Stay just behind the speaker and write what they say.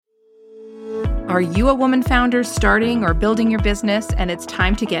Are you a woman founder starting or building your business and it's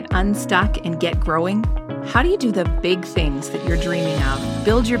time to get unstuck and get growing? How do you do the big things that you're dreaming of,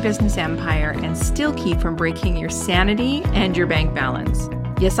 build your business empire, and still keep from breaking your sanity and your bank balance?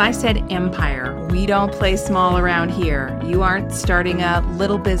 Yes, I said empire. We don't play small around here. You aren't starting a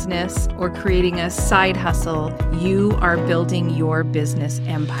little business or creating a side hustle. You are building your business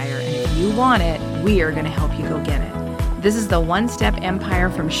empire. And if you want it, we are going to help you go get it. This is the One Step Empire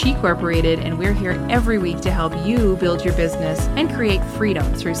from She Corporated, and we're here every week to help you build your business and create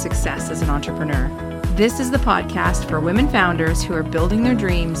freedom through success as an entrepreneur. This is the podcast for women founders who are building their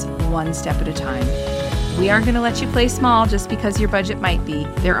dreams one step at a time. We aren't going to let you play small just because your budget might be.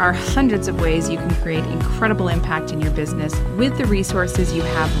 There are hundreds of ways you can create incredible impact in your business with the resources you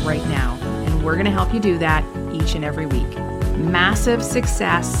have right now, and we're going to help you do that each and every week. Massive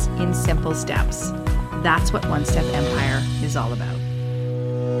success in simple steps. That's what One Step Empire is all about.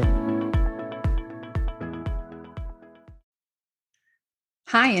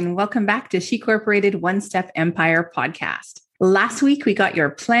 Hi, and welcome back to She Corporated One Step Empire podcast. Last week, we got your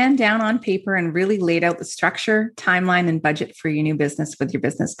plan down on paper and really laid out the structure, timeline, and budget for your new business with your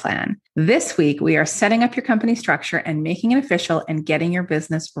business plan. This week, we are setting up your company structure and making it official and getting your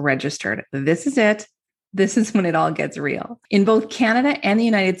business registered. This is it. This is when it all gets real. In both Canada and the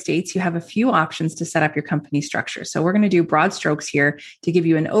United States, you have a few options to set up your company structure. So we're going to do broad strokes here to give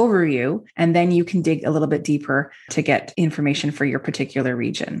you an overview, and then you can dig a little bit deeper to get information for your particular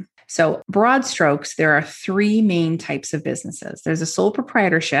region. So broad strokes, there are three main types of businesses. There's a sole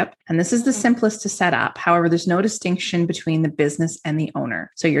proprietorship, and this is the simplest to set up. However, there's no distinction between the business and the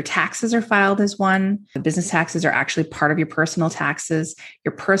owner. So your taxes are filed as one. The business taxes are actually part of your personal taxes.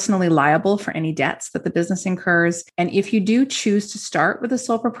 You're personally liable for any debts that the business incurs. And if you do choose to start with a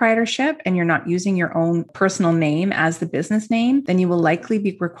sole proprietorship and you're not using your own personal name as the business name, then you will likely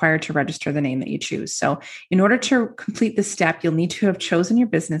be required to register the name that you choose. So in order to complete this step, you'll need to have chosen your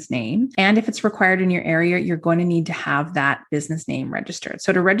business name. And if it's required in your area, you're going to need to have that business name registered.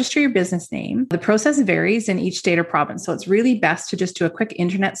 So to register your business name, the process varies in each state or province. So it's really best to just do a quick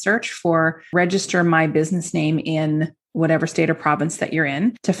internet search for register my business name in whatever state or province that you're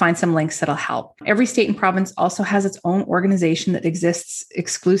in to find some links that'll help. Every state and province also has its own organization that exists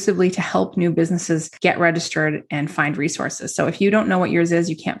exclusively to help new businesses get registered and find resources. So if you don't know what yours is,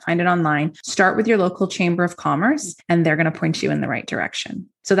 you can't find it online, start with your local chamber of commerce and they're going to point you in the right direction.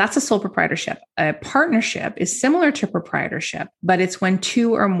 So that's a sole proprietorship. A partnership is similar to proprietorship, but it's when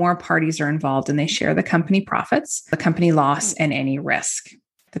two or more parties are involved and they share the company profits, the company loss, and any risk.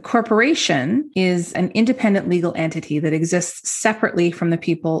 The corporation is an independent legal entity that exists separately from the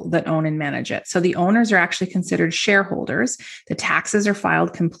people that own and manage it. So the owners are actually considered shareholders. The taxes are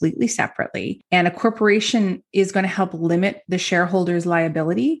filed completely separately. And a corporation is going to help limit the shareholders'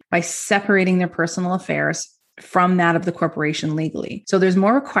 liability by separating their personal affairs from that of the corporation legally. So there's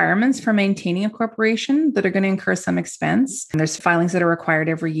more requirements for maintaining a corporation that are going to incur some expense. And there's filings that are required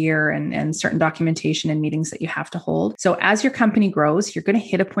every year and certain documentation and meetings that you have to hold. So as your company grows, you're going to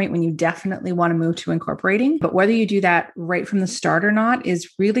hit a point when you definitely want to move to incorporating. But whether you do that right from the start or not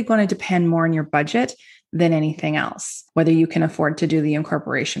is really going to depend more on your budget than anything else, whether you can afford to do the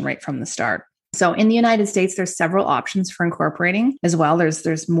incorporation right from the start. So in the United States, there's several options for incorporating as well.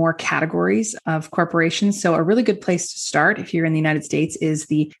 There's more categories of corporations. So a really good place to start if you're in the United States is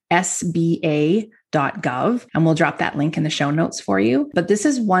the SBA.gov. And we'll drop that link in the show notes for you. But this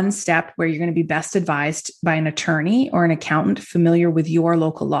is one step where you're going to be best advised by an attorney or an accountant familiar with your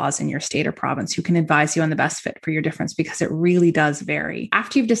local laws in your state or province who can advise you on the best fit for your difference because it really does vary.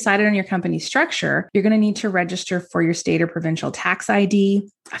 After you've decided on your company structure, you're going to need to register for your state or provincial tax ID,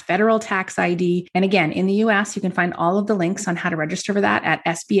 a federal tax ID. And again, in the US, you can find all of the links on how to register for that at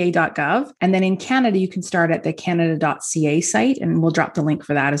sba.gov. And then in Canada, you can start at the canada.ca site, and we'll drop the link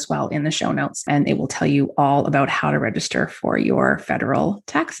for that as well in the show notes. And it will tell you all about how to register for your federal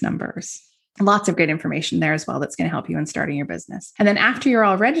tax numbers. Lots of great information there as well that's going to help you in starting your business. And then after you're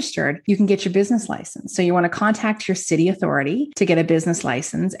all registered, you can get your business license. So you want to contact your city authority to get a business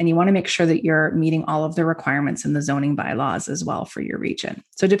license, and you want to make sure that you're meeting all of the requirements in the zoning bylaws as well for your region.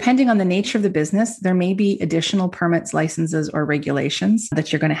 So depending on the nature of the business, there may be additional permits, licenses, or regulations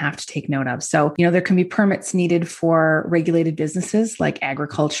that you're going to have to take note of. So, there can be permits needed for regulated businesses like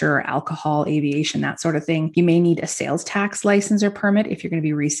agriculture, alcohol, aviation, that sort of thing. You may need a sales tax license or permit if you're going to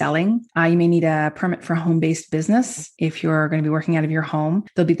be reselling. You may need a permit for home-based business if you're going to be working out of your home.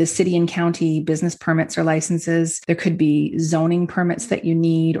 There'll be the city and county business permits or licenses. There could be zoning permits that you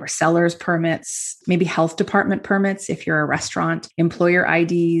need or seller's permits, maybe health department permits if you're a restaurant. Employer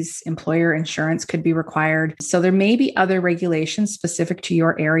IDs, employer insurance could be required. So there may be other regulations specific to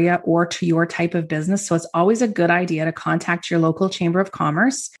your area or to your type of business. So it's always a good idea to contact your local chamber of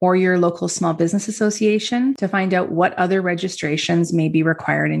commerce or your local small business association to find out what other registrations may be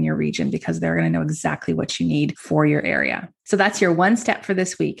required in your region, because they're going to know exactly what you need for your area. So that's your one step for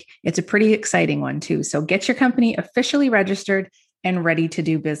this week. It's a pretty exciting one too. So get your company officially registered and ready to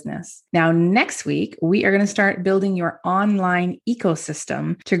do business. Now, next week, we are going to start building your online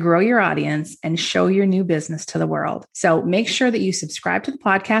ecosystem to grow your audience and show your new business to the world. So make sure that you subscribe to the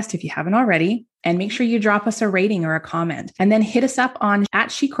podcast if you haven't already, and make sure you drop us a rating or a comment, and then hit us up on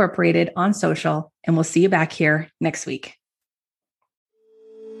 @SheCorporated on social, and we'll see you back here next week.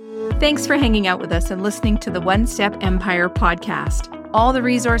 Thanks for hanging out with us and listening to the One Step Empire podcast. All the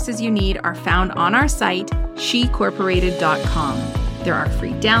resources you need are found on our site, shecorporated.com. There are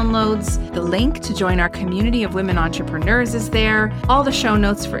free downloads. The link to join our community of women entrepreneurs is there. All the show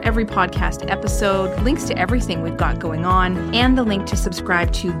notes for every podcast episode, links to everything we've got going on, and the link to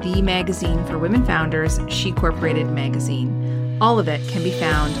subscribe to the magazine for women founders, She Corporated Magazine. All of it can be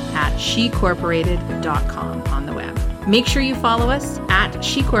found at shecorporated.com on the web. Make sure you follow us at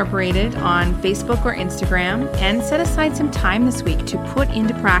She Corporated on Facebook or Instagram, and set aside some time this week to put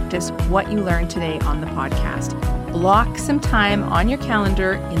into practice what you learned today on the podcast. Block some time on your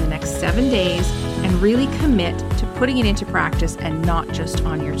calendar in the next 7 days and really commit to putting it into practice and not just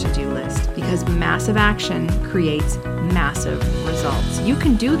on your to-do list, because massive action creates massive results. You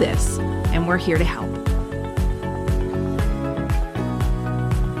can do this, and we're here to help.